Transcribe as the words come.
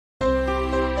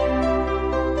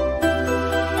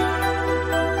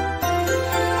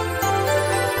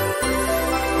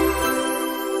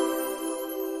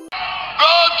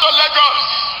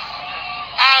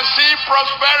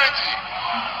prosperity.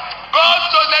 Go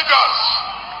to Lagos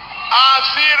and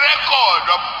see record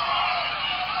of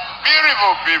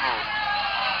beautiful people.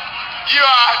 You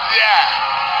are there.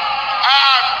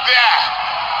 I'm there.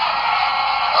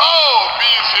 Oh,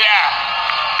 peace here.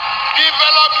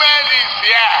 Development is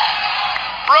here.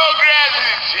 Progress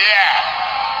is here.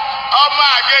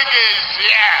 Omagege is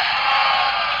here.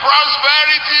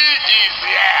 Prosperity is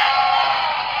here.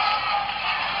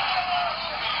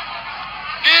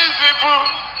 These people,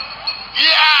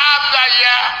 year after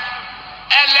year,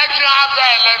 election after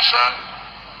election,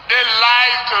 they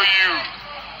lie to you,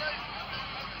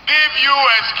 give you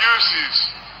excuses,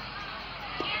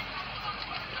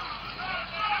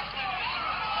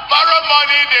 borrow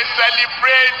money, they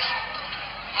celebrate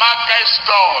market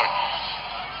stores.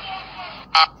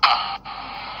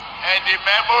 And the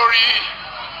memory,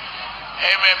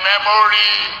 a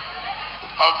memory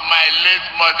of my late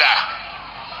mother.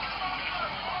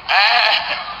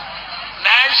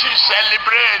 Now she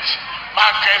celebrates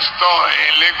market store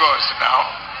in Lagos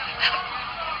now.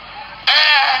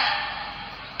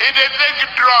 They take a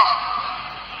drum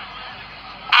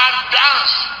and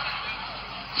dance.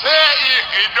 Say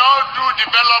he don't do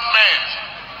development.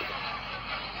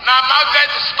 Now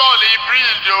market store he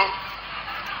brings you.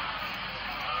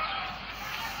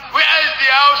 Where is the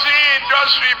housing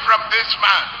industry from this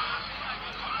man?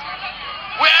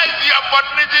 Where is the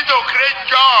opportunity to create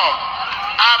jobs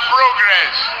and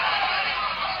progress?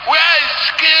 Where is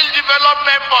skill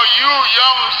development for you,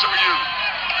 young to you?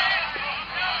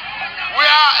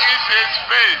 Where is his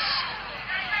face?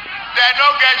 They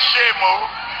don't get shame, oh.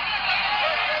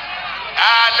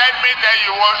 Let me tell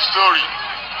you one story.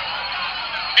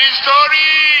 The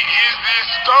story is the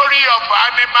story of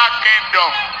animal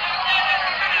kingdom.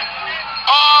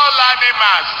 All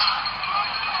animals,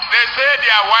 they say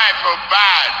their wife are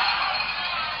bad.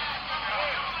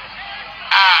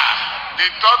 The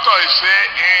tortoise say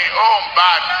in own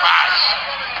bad pass.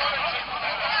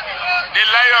 The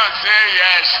lion say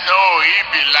yes, no, he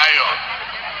be lion.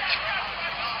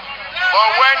 But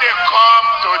when they come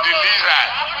to the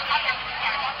lizard,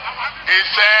 he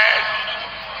said,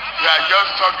 you are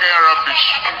just talking rubbish.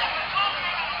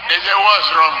 They say, what's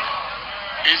wrong?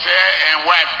 He said, and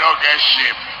wife don't get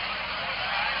shame.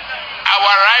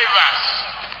 Our rivals,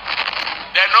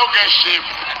 they don't get shame.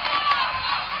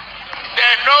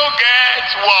 They don't get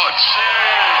what?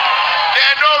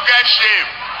 They don't get shame.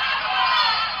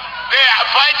 They are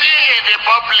fighting in the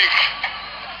public.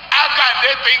 How can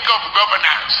they think of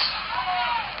governance?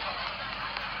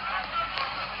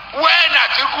 When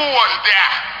Atiku was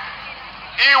there,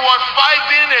 he was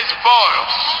fighting his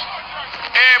boss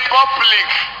in public.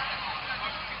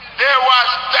 They were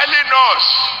telling us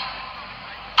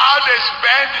how they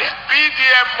spend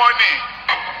PDM money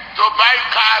to buy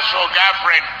cars for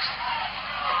girlfriends.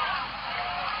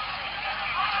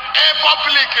 In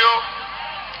public,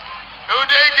 do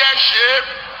they get shame?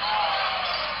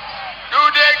 Do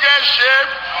they get shame?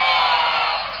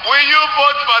 Will you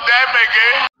vote for them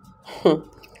again?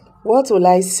 What will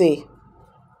I say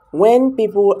when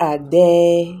people are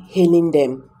there hailing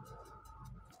them?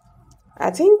 I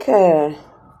think, I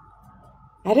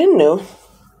don't know.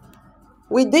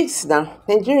 With this now,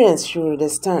 Nigerians should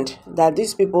understand that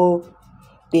these people,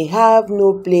 they have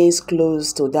no place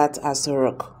close to that Aso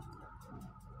Rock.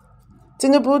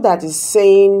 Tinubu that is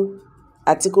saying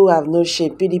Atiku have no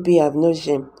shame, PDP have no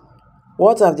shame.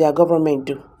 What have their government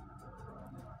do?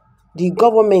 The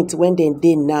government, when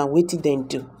they now, what did they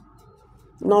do?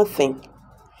 Nothing.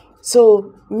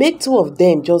 So make two of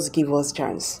them just give us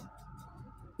chance.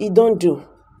 He don't do.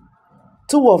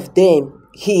 Two of them,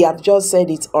 he have just said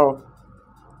it all.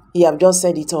 He have just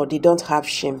said it all. They don't have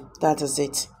shame. That is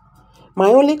it. My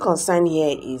only concern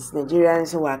here is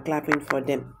Nigerians who are clapping for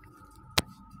them.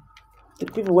 The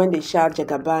people, when they shout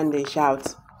Jagaban, they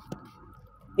shout.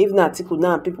 If not Atiku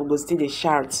now, people go still they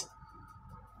shout.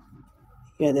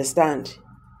 You understand?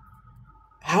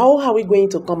 How are we going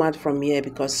to come out from here?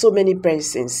 Because so many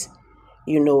persons,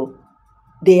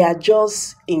 they are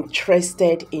just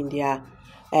interested in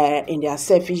their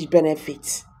selfish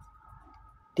benefits.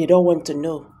 They don't want to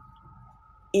know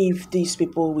if these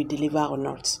people will deliver or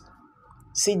not.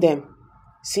 See them.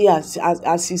 See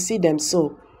as you see them,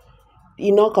 so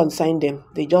it not concern them.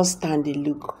 They just stand and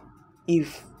look.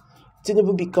 If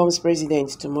Tinubu becomes president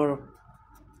tomorrow,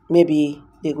 maybe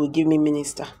they will give me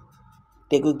minister.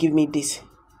 They will give me this.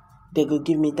 They will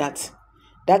give me that.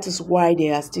 That is why they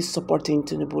are still supporting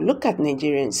Tinubu. Look at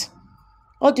Nigerians.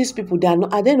 All these people,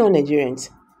 are they not Nigerians?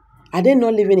 Are they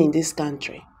not living in this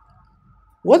country?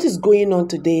 What is going on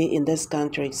today in this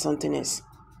country is something else.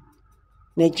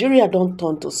 Nigeria don't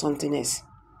turn to something else.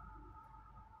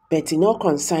 but it not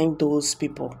concern those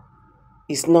people.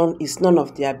 It's none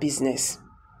of their business.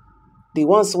 The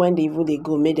ones when they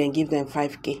go, make them give them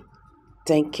 5K,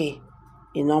 10K,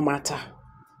 it no matter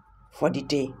for the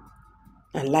day.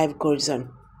 And life goes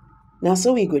on. Now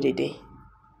so we go the day.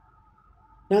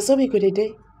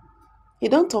 You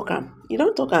don't talk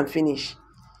and finish.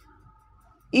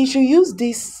 You should use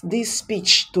this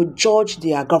speech to judge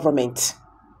their government,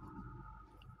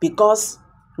 because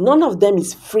none of them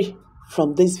is free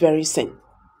from this very sin.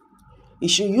 You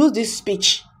should use this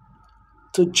speech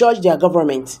to judge their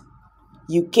government.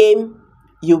 You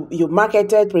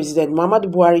marketed President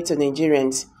Muhammadu Buhari to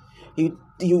Nigerians.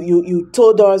 You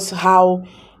told us how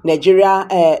Nigeria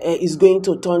is going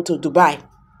to turn to Dubai,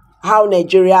 how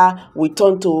Nigeria will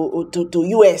turn to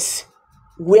US.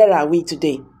 Where are we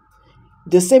today?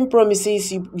 The same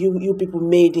promises you people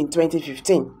made in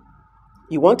 2015.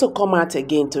 You want to come out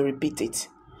again to repeat it.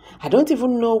 I don't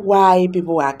even know why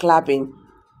people are clapping,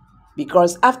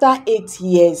 because after 8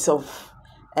 years of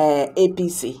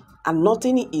APC and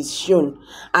nothing is shown,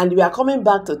 and you are coming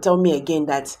back to tell me again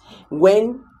that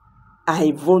when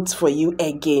I vote for you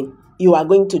again, you are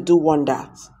going to do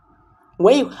wonders.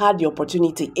 When you had the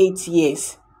opportunity 8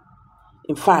 years,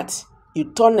 in fact,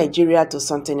 you turned Nigeria to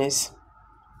something else.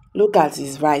 Look at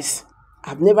his vice.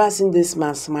 I've never seen this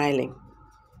man smiling.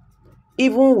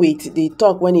 Even with the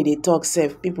talk, when he talk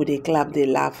self, people they clap, they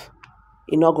laugh.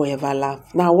 He not go ever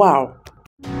laugh. Now wow.